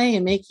pathway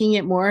and making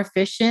it more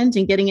efficient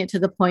and getting it to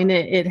the point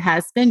it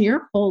has been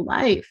your whole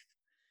life.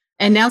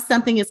 And now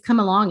something has come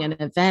along, an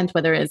event,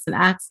 whether it's an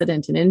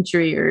accident, an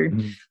injury,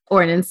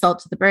 or an insult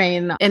to the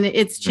brain, and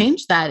it's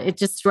changed that. It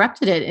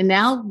disrupted it. And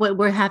now what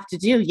we have to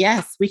do,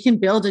 yes, we can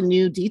build a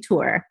new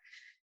detour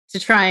to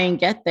try and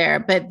get there.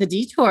 But the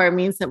detour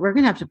means that we're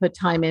going to have to put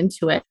time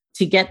into it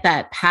to get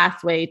that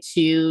pathway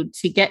to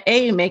get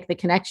A, make the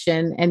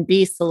connection, and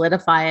B,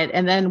 solidify it,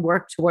 and then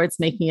work towards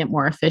making it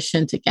more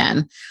efficient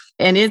again.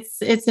 And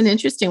it's an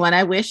interesting one.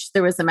 I wish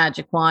there was a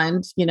magic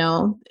wand.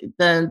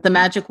 The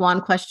magic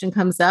wand question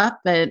comes up,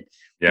 but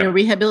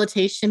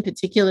rehabilitation,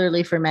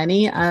 particularly for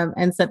many,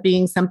 ends up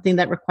being something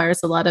that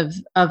requires a lot of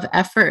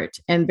effort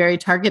and very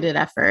targeted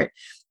effort.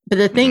 But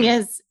the thing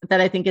is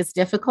that I think is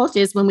difficult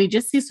is when we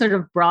just see sort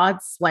of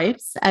broad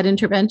swipes at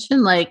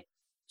intervention, like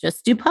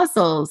just do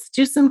puzzles,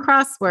 do some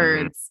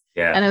crosswords.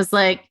 Yeah. And I was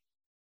like,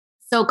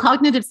 so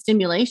cognitive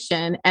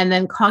stimulation and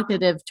then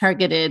cognitive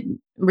targeted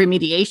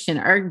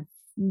remediation are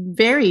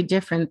very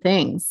different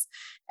things.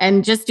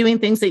 And just doing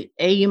things that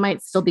you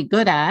might still be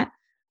good at,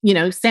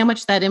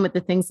 sandwich that in with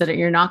the things that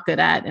you're not good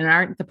at and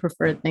aren't the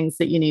preferred things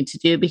that you need to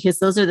do, because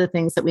those are the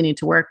things that we need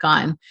to work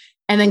on.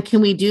 And then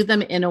can we do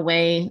them in a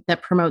way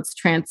that promotes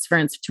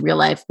transference to real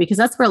life? Because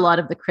that's where a lot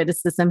of the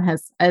criticism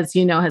has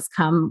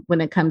come when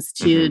it comes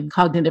to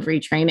cognitive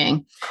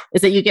retraining,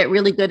 is that you get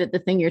really good at the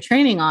thing you're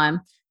training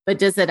on, but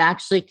does it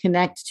actually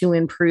connect to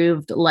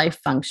improved life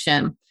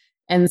function?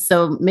 And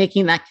so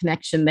making that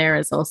connection there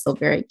is also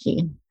very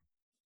key.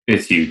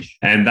 It's huge.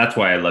 And that's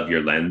why I love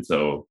your lens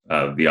of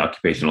the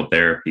occupational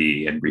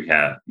therapy and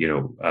rehab,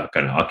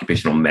 kind of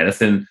occupational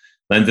medicine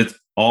lens. It's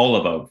all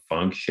about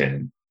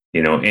function,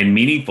 and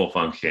meaningful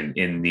function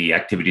in the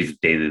activities of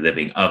daily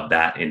living of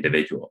that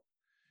individual.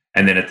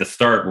 And then at the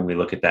start, when we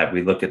look at that,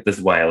 this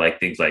is why I like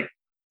things like,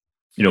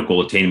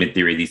 goal attainment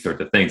theory, these sorts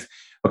of things.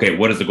 Okay,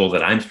 what is the goal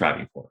that I'm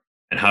striving for?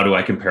 And how do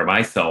I compare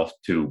myself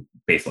to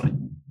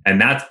baseline?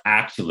 And that's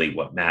actually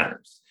what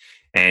matters.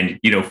 And,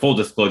 full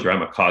disclosure,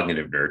 I'm a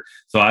cognitive nerd.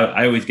 So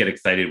I always get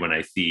excited when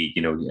I see,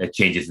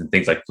 changes in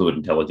things like fluid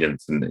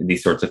intelligence and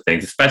these sorts of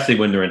things, especially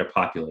when they're in a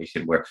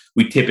population where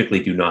we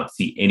typically do not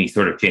see any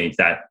sort of change.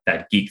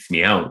 That geeks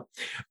me out.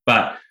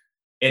 But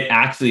it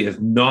actually is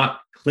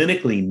not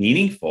clinically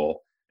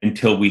meaningful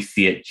until we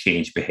see it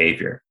change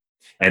behavior.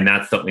 And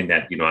that's something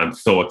that, I'm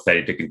so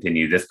excited to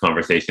continue this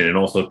conversation and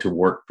also to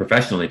work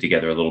professionally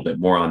together a little bit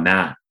more on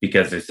that,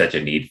 because there's such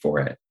a need for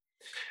it.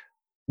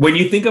 When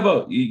you think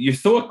about, you're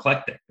so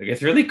eclectic. Like,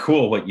 it's really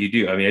cool what you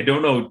do. I mean, I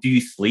don't know. Do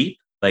you sleep?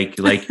 Like,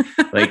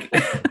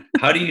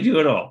 how do you do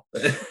it all?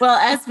 Well,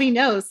 as we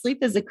know,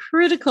 sleep is a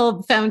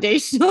critical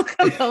foundational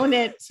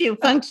component to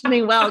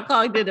functioning well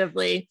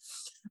cognitively,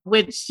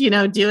 which,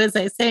 do as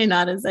I say,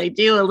 not as I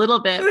do a little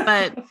bit,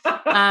 but,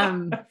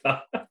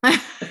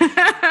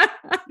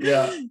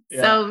 yeah.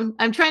 So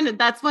I'm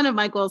that's one of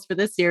my goals for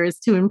this year, is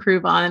to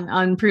improve on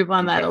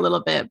that a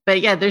little bit.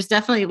 But yeah, there's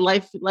definitely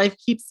life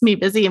keeps me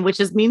busy, and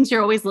means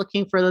you're always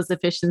looking for those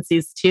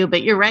efficiencies too.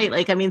 But you're right.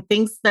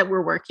 Things that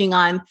we're working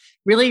on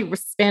really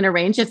span a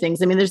range of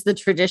things. I mean, there's the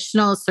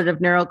traditional sort of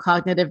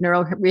neurocognitive,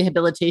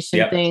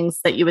 neurorehabilitation things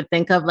that you would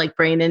think of, like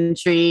brain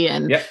injury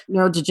and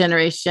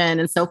neurodegeneration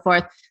and so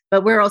forth.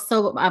 But we're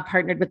also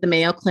partnered with the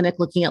Mayo Clinic,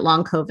 looking at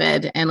long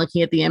COVID and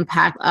looking at the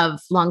impact of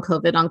long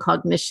COVID on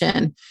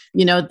cognition.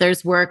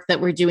 There's work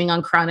that we're doing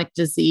on chronic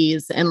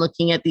disease and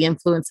looking at the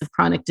influence of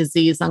chronic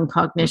disease on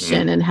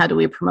cognition and how do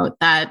we promote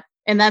that.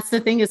 And that's the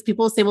thing, is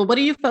people say, well, what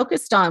are you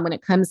focused on when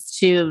it comes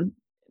to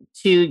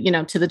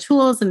the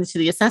tools and to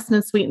the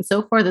assessment suite and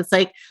so forth? It's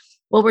like,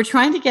 well, we're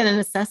trying to get an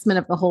assessment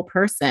of the whole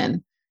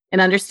person and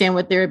understand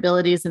what their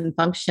abilities and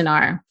function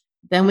are.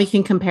 Then we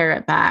can compare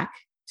it back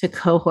to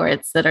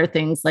cohorts that are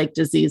things like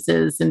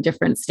diseases in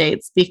different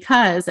states,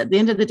 because at the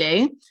end of the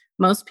day,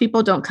 most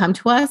people don't come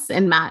to us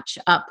and match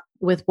up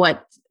with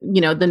what,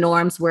 the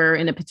norms were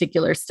in a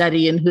particular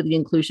study and who the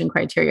inclusion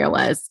criteria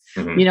was.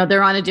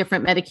 They're on a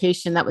different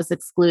medication that was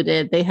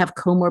excluded. They have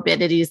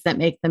comorbidities that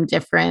make them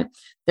different.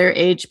 Their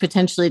age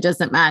potentially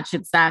doesn't match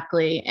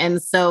exactly.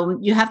 And so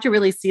you have to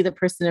really see the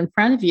person in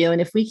front of you.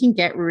 And if we can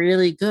get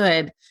really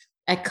good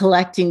at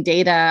collecting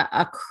data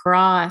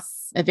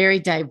across a very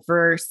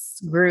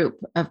diverse group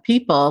of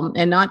people,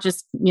 and not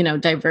just,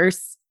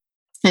 diverse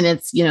in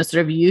its,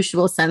 sort of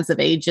usual sense of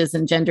ages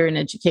and gender and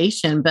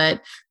education, but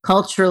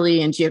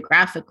culturally and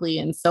geographically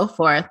and so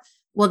forth.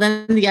 Well,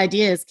 then the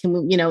idea is, can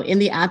we, in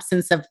the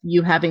absence of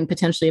you having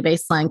potentially a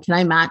baseline, can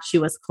I match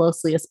you as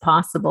closely as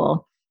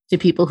possible to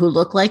people who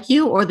look like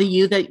you, or the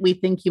you that we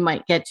think you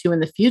might get to in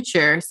the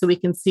future, so we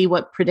can see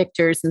what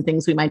predictors and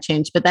things we might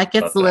change. But that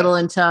gets a little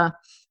into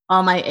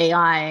all my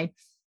AI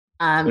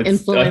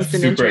influence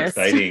and super interest.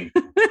 Exciting.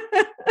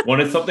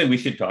 It's something we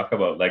should talk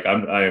about. Like,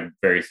 I'm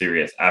very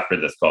serious. After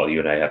this call, you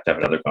and I have to have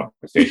another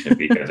conversation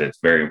because it's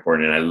very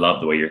important. And I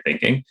love the way you're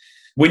thinking.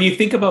 When you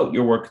think about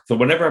your work, so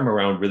whenever I'm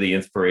around really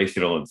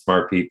inspirational and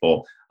smart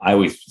people, I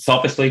always,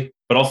 selfishly,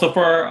 but also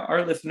for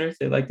our listeners,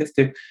 they like this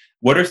too.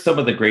 What are some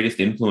of the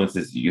greatest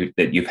influences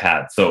that you've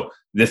had? So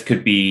this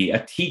could be a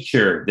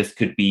teacher, this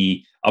could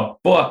be a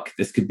book,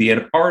 this could be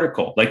an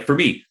article. Like for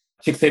me,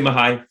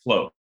 Csikszentmihalyi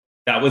Flow.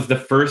 That was the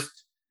first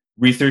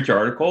research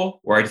article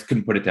where I just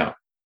couldn't put it down.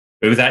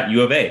 It was at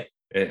U of A.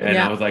 And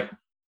I was like,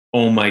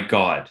 oh my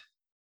God,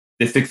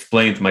 this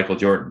explains Michael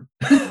Jordan.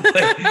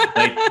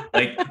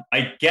 like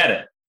I get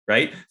it,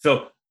 right?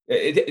 So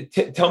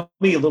tell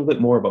me a little bit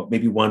more about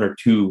maybe one or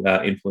two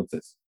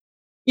influences.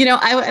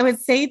 I would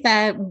say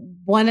that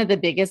one of the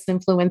biggest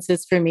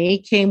influences for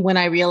me came when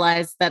I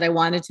realized that I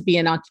wanted to be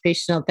an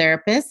occupational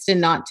therapist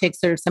and not take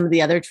sort of some of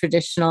the other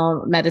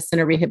traditional medicine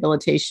or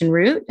rehabilitation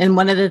route. And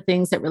one of the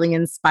things that really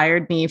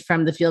inspired me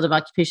from the field of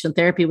occupational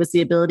therapy was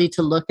the ability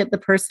to look at the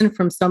person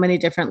from so many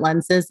different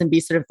lenses and be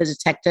sort of the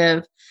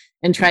detective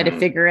and try to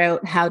figure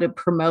out how to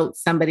promote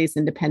somebody's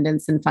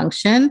independence and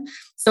function.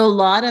 So a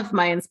lot of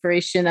my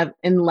inspiration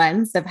in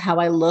lens of how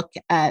I look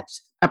at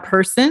a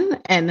person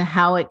and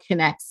how it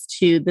connects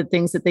to the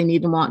things that they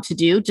need and want to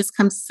do just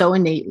comes so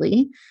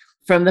innately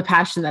from the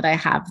passion that I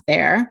have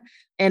there.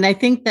 And I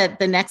think that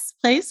the next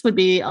place would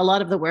be a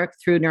lot of the work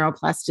through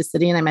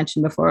neuroplasticity. And I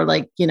mentioned before,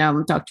 like,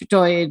 Dr.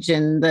 Deutsch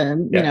and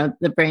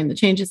the brain that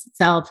changes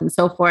itself and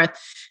so forth.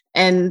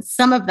 And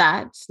some of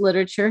that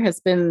literature has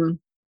been,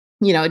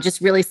 it just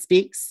really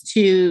speaks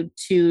to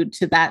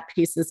that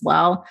piece as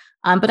well.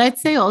 But I'd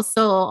say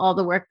also all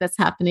the work that's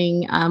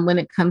happening when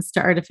it comes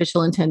to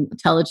artificial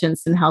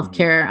intelligence in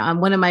healthcare.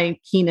 One of my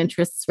keen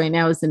interests right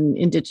now is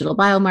in digital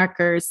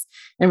biomarkers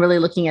and really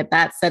looking at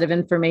that set of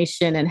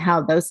information and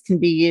how those can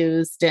be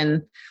used.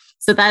 And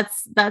so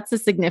that's a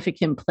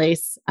significant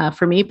place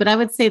for me. But I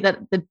would say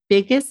that the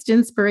biggest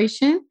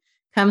inspiration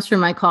comes from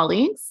my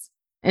colleagues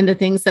and the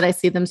things that I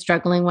see them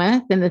struggling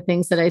with and the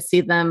things that I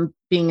see them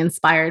being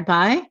inspired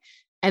by.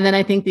 And then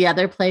I think the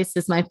other place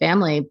is my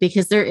family,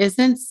 because there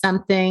isn't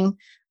something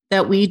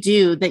that we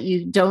do that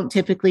you don't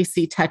typically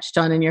see touched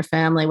on in your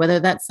family, whether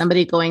that's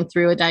somebody going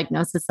through a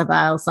diagnosis of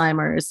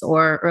Alzheimer's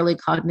or early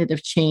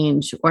cognitive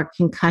change or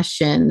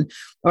concussion,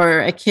 or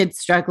a kid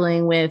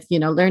struggling with,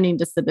 learning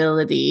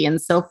disability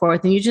and so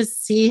forth. And you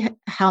just see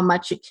how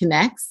much it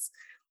connects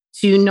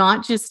to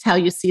not just how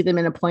you see them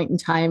in a point in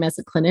time as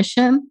a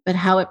clinician, but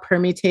how it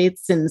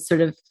permutates and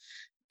sort of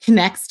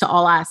connects to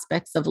all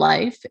aspects of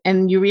life.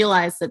 And you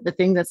realize that the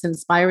thing that's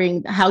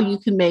inspiring, how you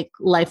can make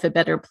life a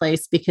better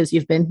place because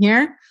you've been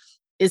here,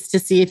 is to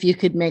see if you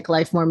could make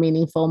life more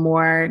meaningful,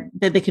 more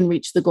that they can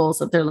reach the goals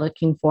that they're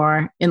looking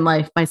for in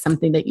life by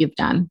something that you've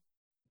done.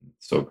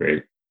 So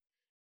great.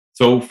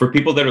 So for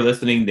people that are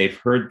listening, they've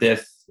heard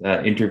this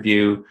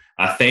interview.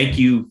 Thank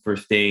you for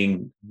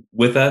staying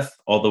with us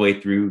all the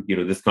way through,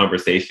 this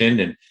conversation.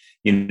 And,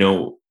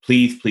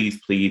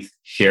 please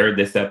share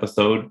this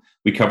episode.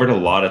 We covered a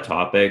lot of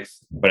topics,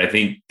 but I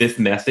think this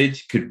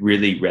message could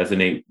really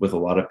resonate with a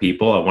lot of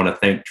people. I want to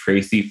thank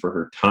Tracy for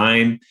her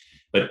time,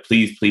 but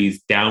please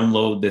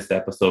download this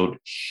episode,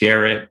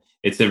 share it.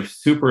 It's a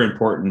super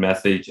important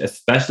message,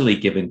 especially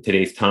given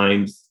today's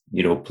times.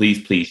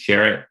 Please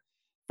share it.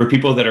 For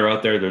people that are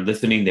out there, they're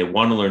listening, they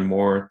want to learn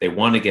more, they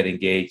want to get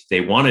engaged,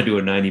 they want to do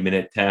a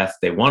 90-minute test,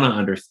 they want to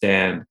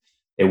understand,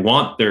 they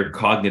want their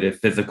cognitive,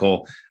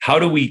 physical. How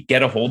do we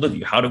get a hold of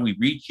you? How do we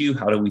reach you?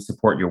 How do we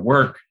support your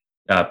work?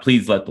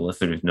 Please let the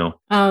listeners know.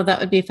 Oh,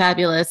 that would be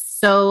fabulous.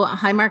 So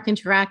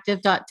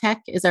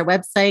highmarkinteractive.tech is our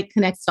website,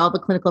 connects to all the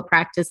clinical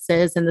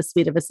practices and the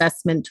suite of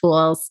assessment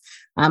tools.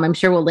 I'm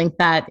sure we'll link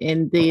that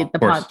in the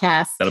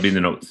podcast. That'll be in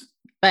the notes.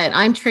 But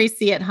I'm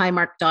Tracy at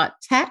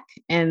highmark.tech,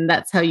 and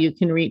that's how you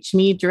can reach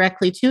me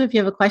directly too if you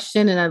have a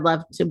question. And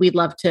we'd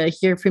love to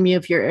hear from you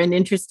if you're an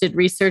interested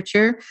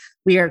researcher.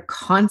 We are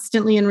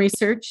constantly in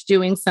research,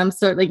 doing some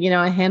sort of,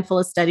 a handful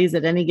of studies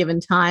at any given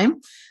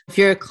time. If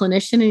you're a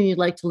clinician and you'd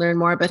like to learn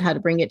more about how to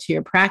bring it to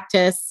your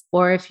practice,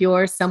 or if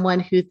you're someone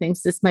who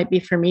thinks this might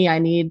be for me, I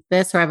need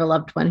this, or I have a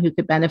loved one who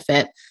could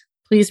benefit,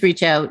 please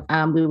reach out.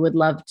 We would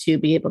love to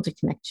be able to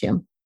connect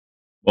you.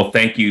 Well,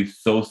 thank you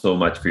so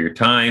much for your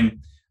time.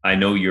 I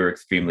know you're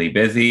extremely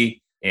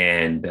busy,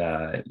 and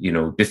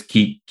just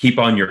keep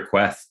on your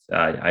quest.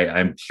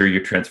 I'm sure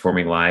you're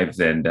transforming lives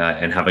and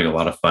having a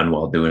lot of fun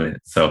while doing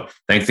it. So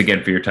thanks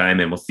again for your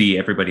time, and we'll see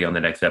everybody on the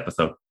next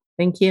episode.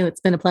 Thank you.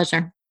 It's been a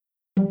pleasure.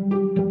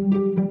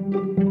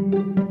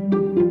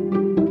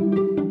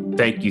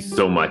 Thank you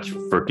so much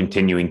for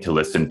continuing to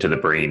listen to the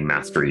Brain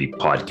Mastery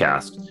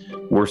podcast.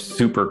 We're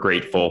super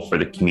grateful for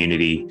the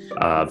community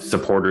of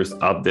supporters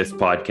of this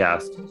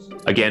podcast.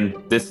 Again,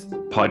 this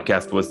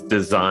podcast was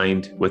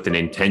designed with an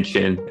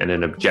intention and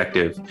an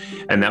objective,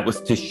 and that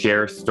was to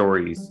share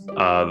stories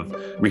of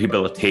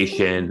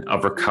rehabilitation,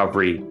 of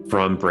recovery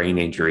from brain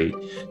injury,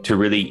 to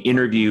really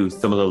interview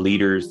some of the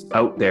leaders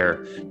out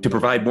there to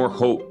provide more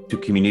hope to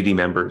community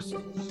members.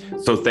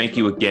 So thank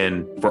you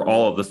again for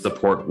all of the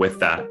support with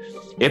that.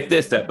 If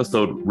this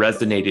episode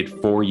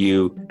resonated for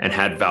you and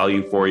had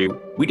value for you,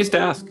 we just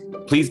ask,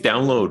 please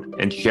download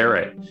and share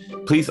it.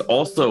 Please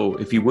also,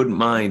 if you wouldn't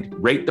mind,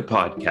 rate the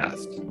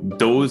podcast.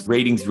 Those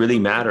ratings really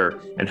matter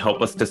and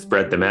help us to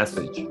spread the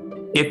message.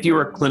 If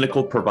you're a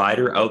clinical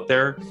provider out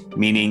there,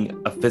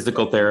 meaning a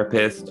physical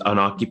therapist, an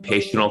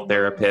occupational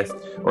therapist,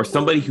 or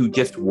somebody who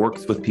just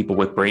works with people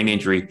with brain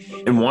injury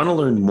and want to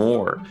learn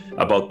more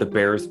about the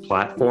BEARS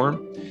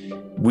platform,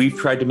 we've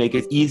tried to make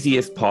it as easy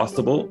as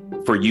possible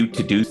for you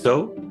to do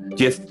so.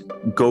 Just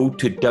go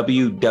to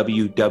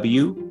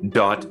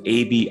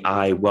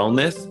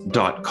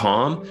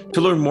www.abiwellness.com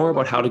to learn more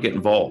about how to get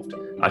involved.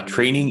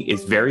 Training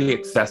is very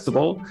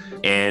accessible,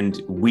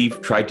 and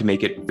we've tried to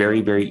make it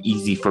very, very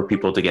easy for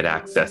people to get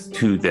access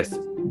to this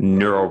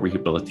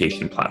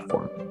neurorehabilitation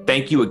platform.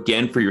 Thank you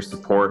again for your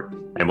support,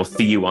 and we'll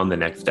see you on the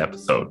next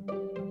episode.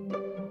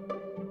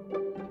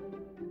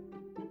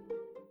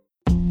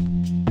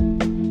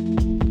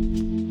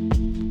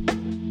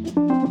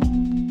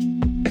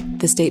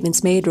 The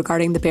statements made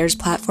regarding the BEARS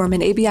platform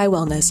and ABI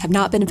Wellness have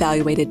not been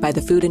evaluated by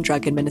the Food and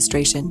Drug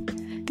Administration.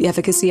 The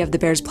efficacy of the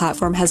BEARS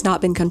platform has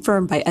not been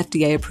confirmed by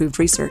FDA-approved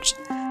research.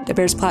 The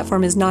BEARS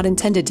platform is not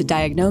intended to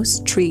diagnose,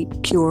 treat,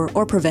 cure,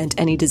 or prevent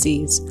any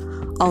disease.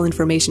 All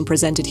information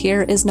presented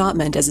here is not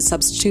meant as a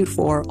substitute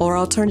for or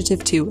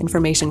alternative to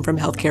information from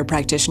healthcare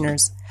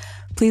practitioners.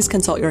 please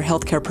consult your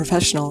healthcare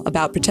professional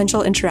about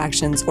potential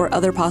interactions or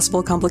other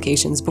possible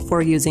complications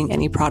before using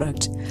any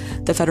product.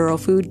 The Federal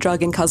Food,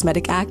 Drug, and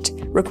Cosmetic Act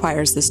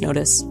requires this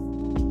notice.